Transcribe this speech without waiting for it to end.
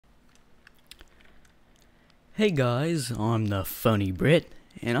Hey guys, I'm the Funny Brit,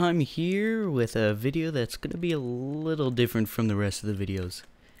 and I'm here with a video that's gonna be a little different from the rest of the videos.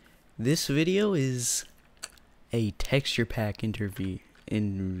 This video is a texture pack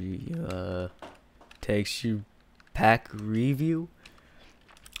texture pack review.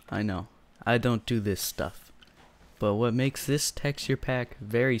 I know, I don't do this stuff, but what makes this texture pack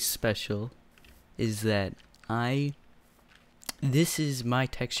very special is that this is my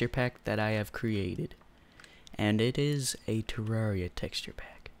texture pack that I have created. And it is a Terraria texture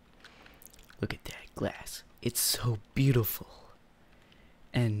pack. Look at that glass. It's so beautiful.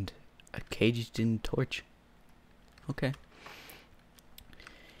 And a caged in torch. Okay.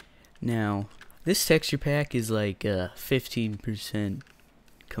 Now, this texture pack is like 15%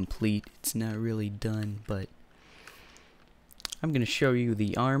 complete. It's not really done, but I'm going to show you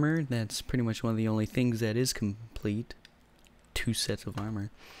the armor. That's pretty much one of the only things that is complete. 2 sets of armor.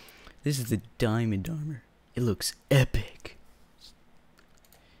 This is the diamond armor. It looks epic.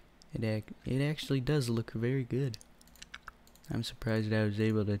 It actually does look very good. I'm surprised I was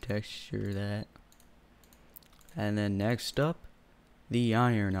able to texture that. And then next up, the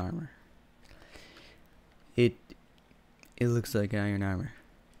iron armor. It looks like iron armor.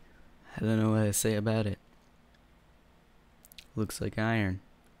 I don't know what to say about it. Looks like iron.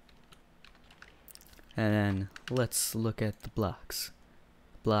 And then let's look at the blocks.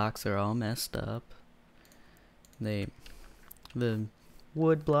 Blocks are all messed up. The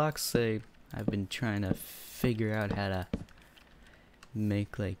wood blocks, I've been trying to figure out how to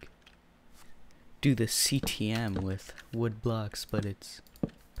make, do the CTM with wood blocks, but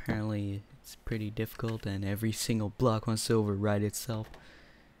apparently it's pretty difficult, and every single block wants to override itself.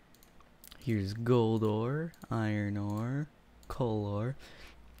 Here's gold ore, iron ore, coal ore.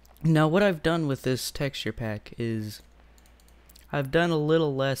 Now what I've done with this texture pack is I've done a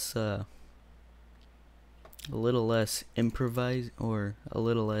little less improvise, or a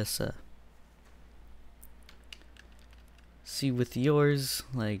little less see, with yours,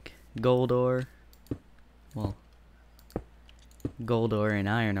 like gold ore, well, gold ore and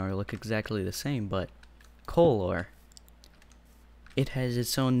iron ore look exactly the same, but coal ore, it has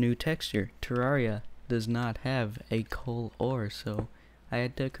its own new texture. Terraria does not have a coal ore, so I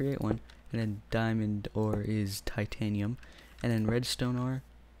had to create one. And then diamond ore is titanium, and then redstone ore,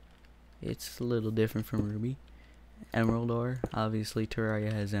 it's a little different from ruby. Emerald ore, obviously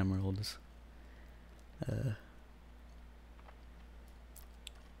Terraria has emeralds.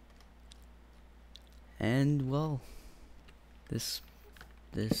 And well, this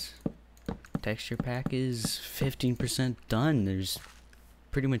texture pack is 15% done. There's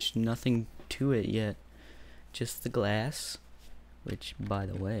pretty much nothing to it yet. Just the glass, which by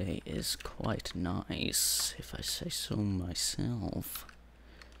the way is quite nice, if I say so myself.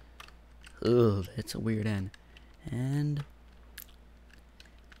 Ugh, that's a weird end. And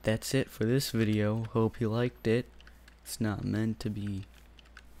that's it for this video. Hope you liked it. It's not meant to be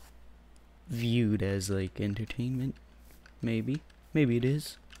viewed as like entertainment. Maybe it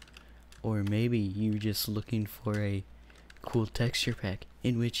is. Or maybe you're just looking for a cool texture pack,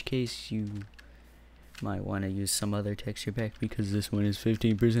 in which case you might want to use some other texture pack, because this one is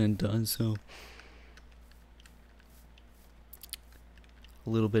 15% done, so a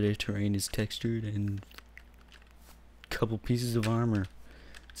little bit of terrain is textured and a couple pieces of armor.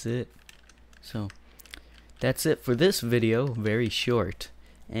 That's it. So that's it for this video. Very short,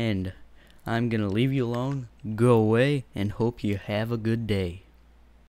 and I'm gonna leave you alone. Go away and hope you have a good day.